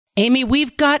Amy,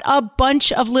 we've got a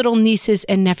bunch of little nieces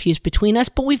and nephews between us,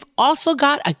 but we've also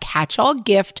got a catch-all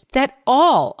gift that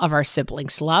all of our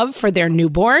siblings love for their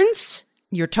newborns.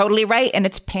 You're totally right, and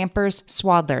it's Pampers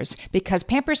Swaddlers, because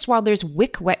Pampers Swaddlers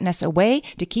wick wetness away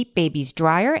to keep babies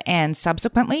drier and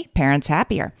subsequently parents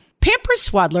happier. Pampers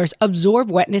Swaddlers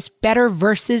absorb wetness better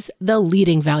versus the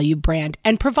leading value brand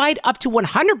and provide up to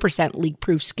 100%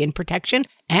 leak-proof skin protection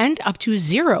and up to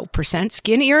 0%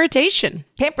 skin irritation.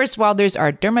 Pampers Swaddlers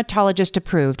are dermatologist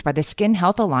approved by the Skin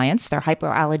Health Alliance. They're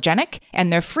hypoallergenic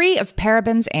and they're free of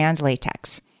parabens and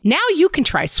latex. Now you can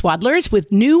try Swaddlers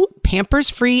with new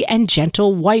Pampers-free and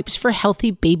gentle wipes for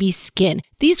healthy baby skin.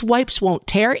 These wipes won't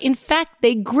tear. In fact,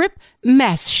 they grip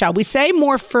mess, shall we say,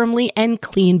 more firmly and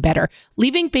clean better,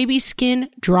 leaving baby skin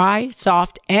dry,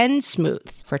 soft, and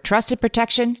smooth. For trusted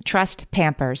protection, trust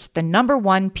Pampers, the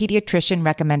 #1 pediatrician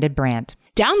recommended brand.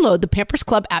 Download the Pampers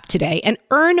Club app today and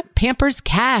earn Pampers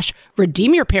Cash.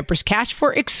 Redeem your Pampers Cash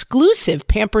for exclusive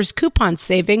Pampers coupon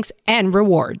savings and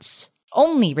rewards.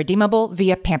 Only redeemable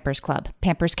via Pampers Club.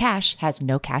 Pampers Cash has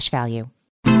no cash value.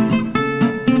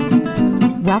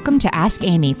 Welcome to Ask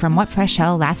Amy from What Fresh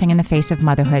Hell, laughing in the face of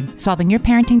motherhood, solving your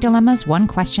parenting dilemmas one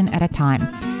question at a time.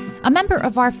 A member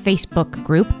of our Facebook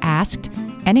group asked,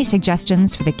 any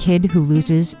suggestions for the kid who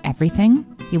loses everything?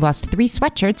 He lost 3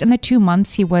 sweatshirts in the 2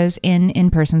 months he was in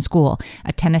in-person school.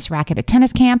 A tennis racket at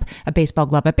tennis camp, a baseball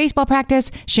glove at baseball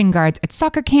practice, shin guards at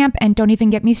soccer camp, and don't even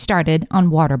get me started on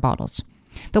water bottles.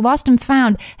 The lost and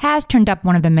found has turned up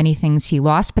one of the many things he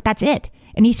lost, but that's it.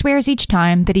 And he swears each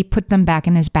time that he put them back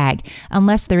in his bag.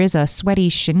 Unless there is a sweaty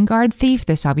shin guard thief,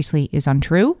 this obviously is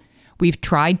untrue. We've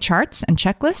tried charts and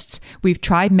checklists. We've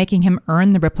tried making him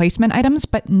earn the replacement items,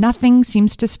 but nothing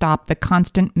seems to stop the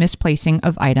constant misplacing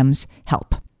of items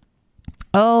help.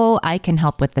 Oh, I can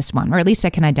help with this one, or at least I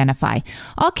can identify.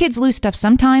 All kids lose stuff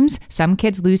sometimes. Some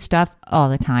kids lose stuff all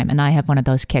the time, and I have one of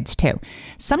those kids too.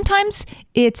 Sometimes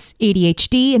it's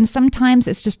ADHD, and sometimes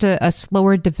it's just a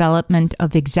slower development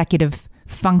of executive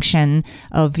function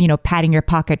of, patting your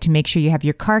pocket to make sure you have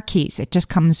your car keys. It just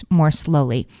comes more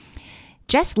slowly.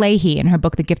 Jess Leahy, in her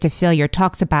book, The Gift of Failure,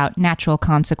 talks about natural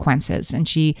consequences. And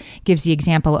she gives the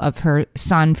example of her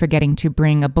son forgetting to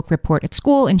bring a book report at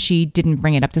school, and she didn't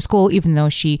bring it up to school, even though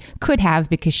she could have,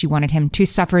 because she wanted him to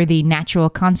suffer the natural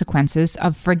consequences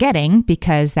of forgetting,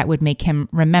 because that would make him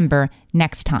remember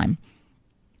next time.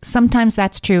 Sometimes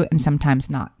that's true, and sometimes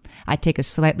not. I take a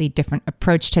slightly different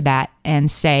approach to that and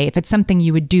say, if it's something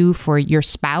you would do for your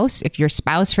spouse, if your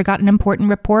spouse forgot an important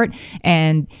report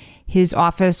and his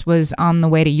office was on the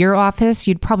way to your office,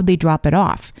 you'd probably drop it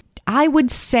off. I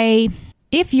would say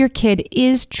if your kid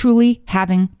is truly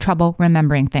having trouble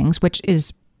remembering things, which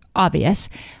is obvious,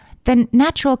 then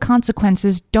natural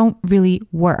consequences don't really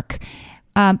work.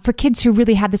 For kids who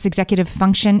really have this executive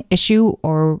function issue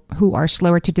or who are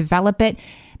slower to develop it,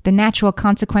 the natural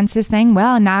consequences thing,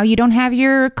 well, now you don't have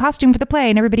your costume for the play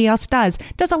and everybody else does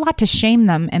a lot to shame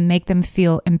them and make them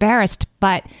feel embarrassed.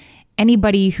 But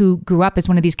anybody who grew up as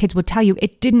one of these kids will tell you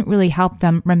it didn't really help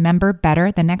them remember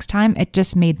better the next time. It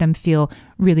just made them feel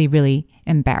really, really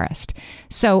embarrassed.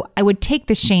 So I would take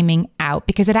the shaming out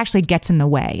because it actually gets in the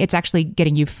way. It's actually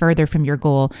getting you further from your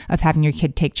goal of having your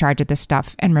kid take charge of this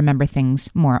stuff and remember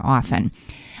things more often.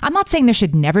 I'm not saying there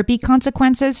should never be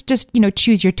consequences. Just,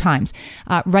 choose your times.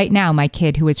 Right now, my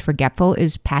kid who is forgetful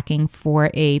is packing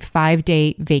for a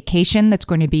 5-day vacation that's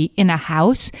going to be in a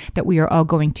house that we are all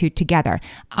going to together.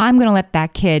 I'm going to let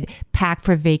that kid pack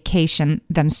for vacation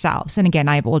themselves. And again,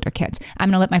 I have older kids. I'm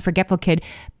going to let my forgetful kid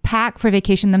pack for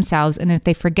vacation themselves. And if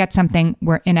they forget something,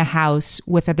 we're in a house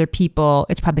with other people.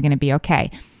 It's probably going to be okay.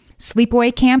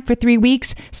 Sleepaway camp for 3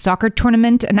 weeks, soccer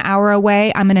tournament an hour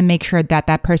away. I'm going to make sure that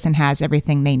that person has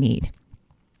everything they need.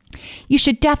 You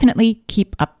should definitely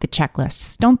keep up the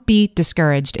checklists. Don't be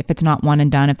discouraged if it's not one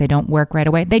and done, if they don't work right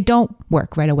away. They don't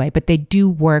work right away, but they do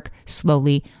work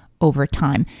slowly over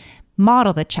time.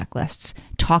 Model the checklists.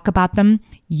 Talk about them.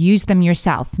 Use them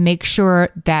yourself. Make sure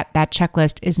that that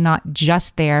checklist is not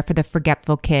just there for the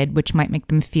forgetful kid, which might make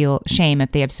them feel shame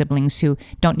if they have siblings who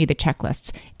don't need the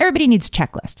checklists. Everybody needs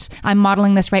checklists. I'm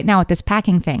modeling this right now with this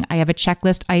packing thing. I have a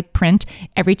checklist I print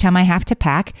every time I have to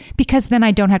pack because then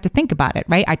I don't have to think about it,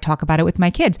 right? I talk about it with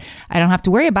my kids. I don't have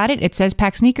to worry about it. It says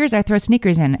pack sneakers. I throw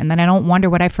sneakers in, and then I don't wonder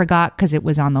what I forgot because it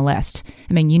was on the list.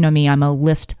 I mean, you know me, I'm a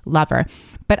list lover.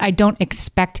 But I don't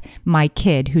expect my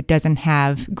kid who doesn't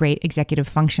have great executive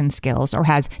function skills or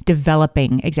has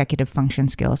developing executive function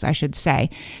skills, I should say,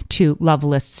 to love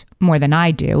lists more than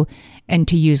I do and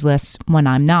to use lists when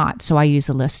I'm not. So I use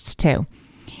the lists too.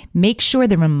 Make sure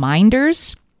the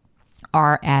reminders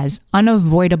are as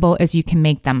unavoidable as you can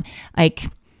make them. Like,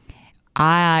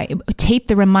 Tape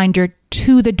the reminder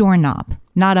to the doorknob,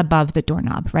 not above the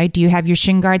doorknob, right? Do you have your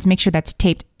shin guards? Make sure that's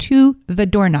taped to the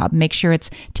doorknob. Make sure it's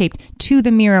taped to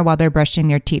the mirror while they're brushing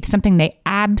their teeth, something they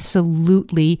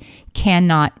absolutely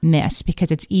cannot miss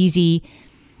because it's easy.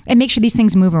 And make sure these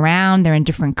things move around. They're in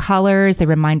different colors. The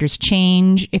reminders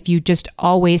change. If you just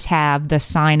always have the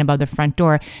sign above the front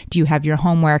door, do you have your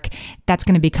homework? That's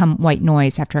going to become white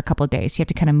noise after a couple of days. You have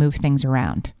to kind of move things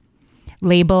around.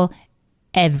 Label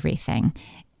everything.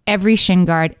 Every shin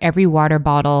guard, every water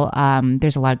bottle,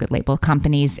 there's a lot of good label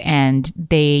companies, and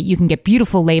you can get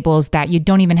beautiful labels that you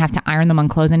don't even have to iron them on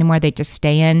clothes anymore. They just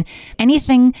stay in.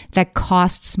 Anything that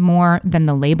costs more than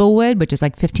the label would, which is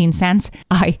like 15 cents,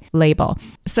 I label.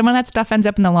 Some of that stuff ends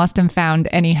up in the lost and found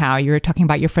anyhow. You were talking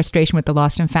about your frustration with the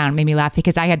lost and found. Made me laugh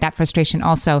because I had that frustration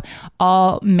also.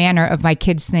 All manner of my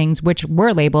kids' things, which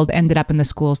were labeled, ended up in the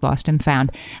school's lost and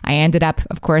found. I ended up,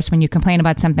 of course, when you complain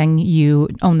about something, you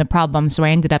own the problem. So I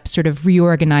ended up sort of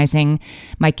reorganizing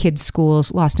my kids'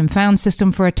 school's lost and found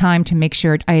system for a time to make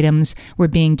sure items were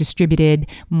being distributed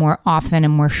more often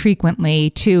and more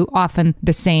frequently to often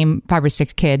the same 5 or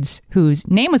 6 kids whose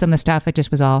name was on the stuff. It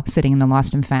just was all sitting in the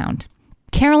lost and found.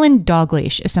 Carolyn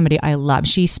Dalgleish is somebody I love.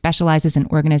 She specializes in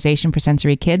organization for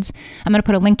sensory kids. I'm going to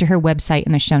put a link to her website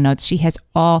in the show notes. She has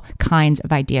all kinds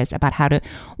of ideas about how to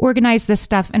organize this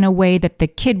stuff in a way that the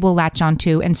kid will latch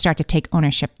onto and start to take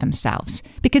ownership themselves.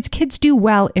 Because kids do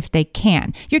well if they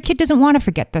can. Your kid doesn't want to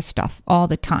forget this stuff all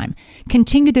the time.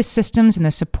 Continue the systems and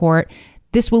the support.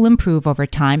 This will improve over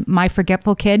time. My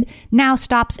forgetful kid now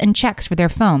stops and checks for their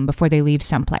phone before they leave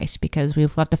someplace because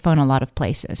we've left the phone a lot of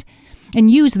places. And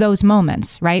use those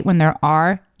moments, right, when there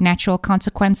are natural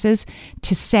consequences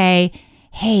to say,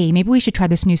 hey, maybe we should try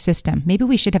this new system. Maybe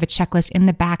we should have a checklist in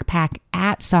the backpack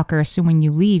at soccer so when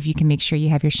you leave, you can make sure you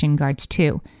have your shin guards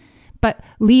too. But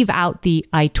leave out the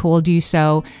I told you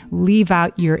so. Leave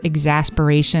out your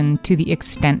exasperation to the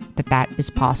extent that that is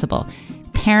possible.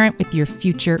 Parent with your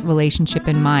future relationship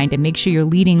in mind and make sure you're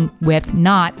leading with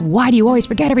not, why do you always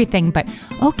forget everything? But,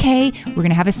 okay, we're going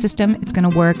to have a system, it's going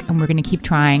to work, and we're going to keep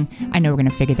trying. I know we're going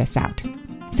to figure this out.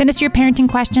 Send us your parenting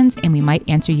questions, and we might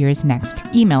answer yours next.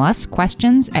 Email us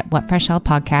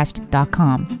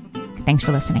questions@whatfreshhellpodcast.com. Thanks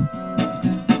for listening.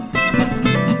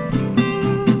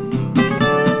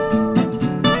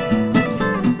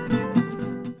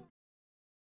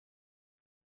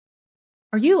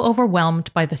 Are you overwhelmed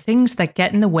by the things that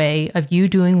get in the way of you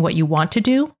doing what you want to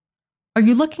do? Are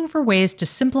you looking for ways to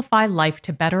simplify life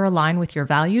to better align with your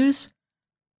values?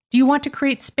 Do you want to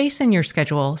create space in your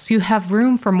schedule so you have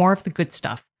room for more of the good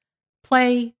stuff?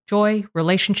 Play, joy,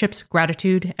 relationships,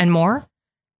 gratitude, and more?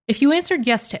 If you answered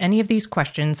yes to any of these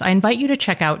questions, I invite you to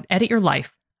check out Edit Your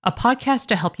Life, a podcast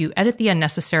to help you edit the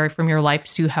unnecessary from your life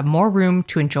so you have more room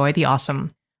to enjoy the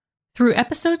awesome. Through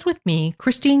episodes with me,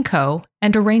 Christine Coe,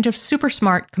 and a range of super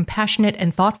smart, compassionate,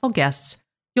 and thoughtful guests,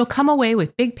 you'll come away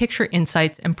with big picture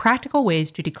insights and practical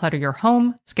ways to declutter your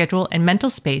home, schedule, and mental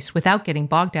space without getting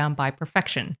bogged down by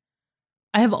perfection.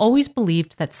 I have always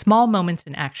believed that small moments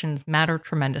and actions matter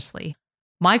tremendously.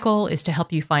 My goal is to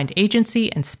help you find agency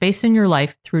and space in your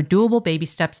life through doable baby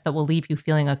steps that will leave you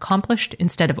feeling accomplished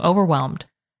instead of overwhelmed.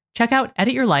 Check out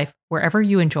Edit Your Life wherever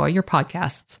you enjoy your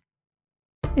podcasts.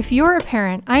 If you're a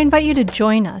parent, I invite you to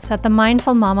join us at the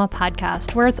Mindful Mama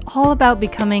podcast, where it's all about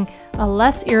becoming a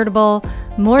less irritable,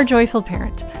 more joyful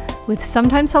parent. With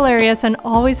sometimes hilarious and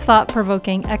always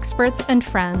thought-provoking experts and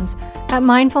friends, at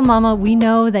Mindful Mama, we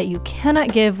know that you cannot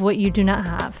give what you do not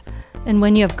have. And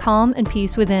when you have calm and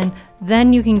peace within,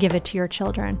 then you can give it to your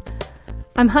children.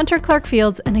 I'm Hunter Clark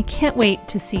Fields, and I can't wait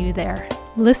to see you there.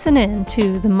 Listen in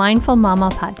to the Mindful Mama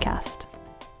podcast.